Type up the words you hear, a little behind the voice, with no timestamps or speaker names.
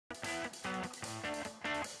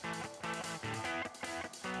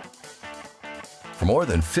For more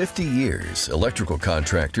than 50 years, electrical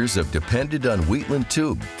contractors have depended on Wheatland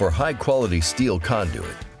Tube for high-quality steel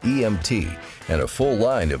conduit, EMT, and a full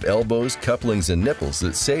line of elbows, couplings, and nipples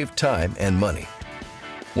that save time and money.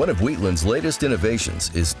 One of Wheatland's latest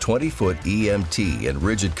innovations is 20-foot EMT and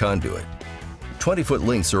rigid conduit. 20-foot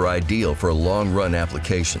links are ideal for long-run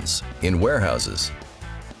applications in warehouses,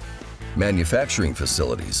 manufacturing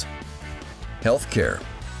facilities, healthcare,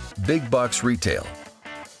 big box retail,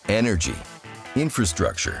 energy,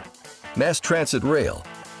 infrastructure, mass transit rail,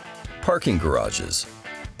 parking garages,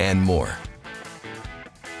 and more.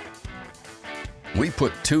 We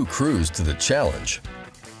put 2 crews to the challenge.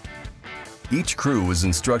 Each crew was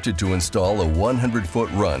instructed to install a 100-foot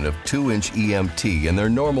run of 2-inch EMT in their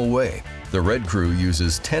normal way. The red crew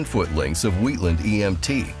uses 10-foot lengths of Wheatland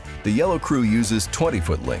EMT. The yellow crew uses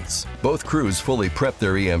 20-foot lengths. Both crews fully prep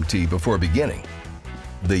their EMT before beginning.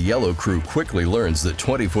 The yellow crew quickly learns that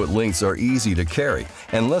 20-foot lengths are easy to carry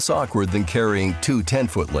and less awkward than carrying 2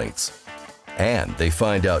 10-foot lengths. And they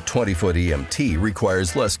find out 20-foot EMT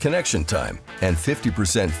requires less connection time and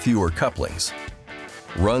 50% fewer couplings.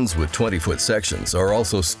 Runs with 20-foot sections are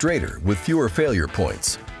also straighter with fewer failure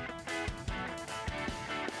points.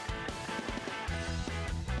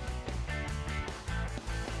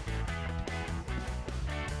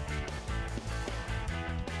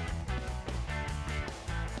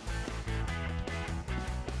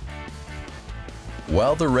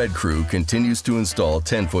 While the red crew continues to install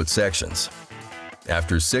 10-foot sections.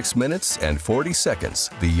 After 6 minutes and 40 seconds,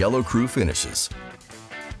 the yellow crew finishes.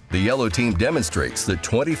 The yellow team demonstrates that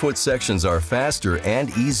 20-foot sections are faster and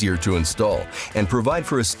easier to install and provide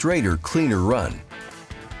for a straighter, cleaner run.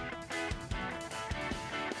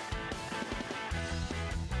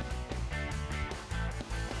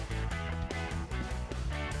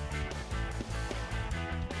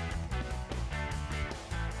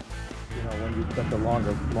 When you've got the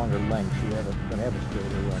longer lengths, you're going to have a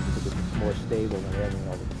straighter run because it's more stable than having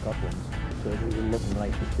all the couplings. So it will look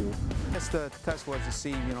nicer too. Yes, the test was to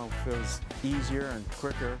see, if it was easier and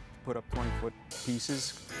quicker to put up 20-foot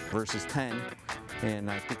pieces versus 10.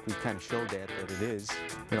 And I think we kind of showed that it is.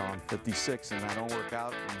 I'm 56 and I don't work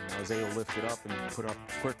out, and I was able to lift it up and put up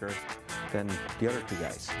quicker than the other 2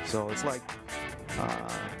 guys. So it's like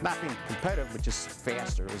not being competitive, but just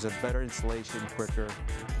faster. It was a better installation, quicker.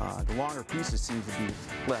 The longer pieces seem to be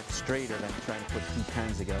left straighter than trying to put 2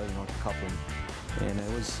 10s together, the coupling. And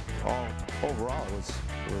it was overall, it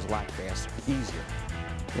was a lot faster, easier,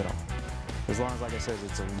 As long as, like I said,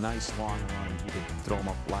 it's a nice long run, you could throw them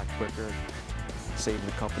up a lot quicker, save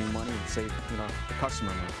the company money and save, the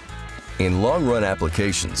customer money. In long-run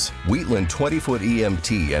applications, Wheatland 20-foot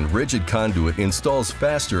EMT and rigid conduit installs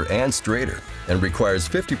faster and straighter and requires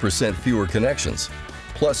 50% fewer connections.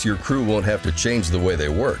 Plus, your crew won't have to change the way they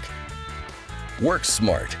work. Work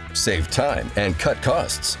smart, save time, and cut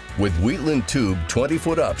costs with Wheatland Tube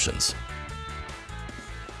 20-foot options.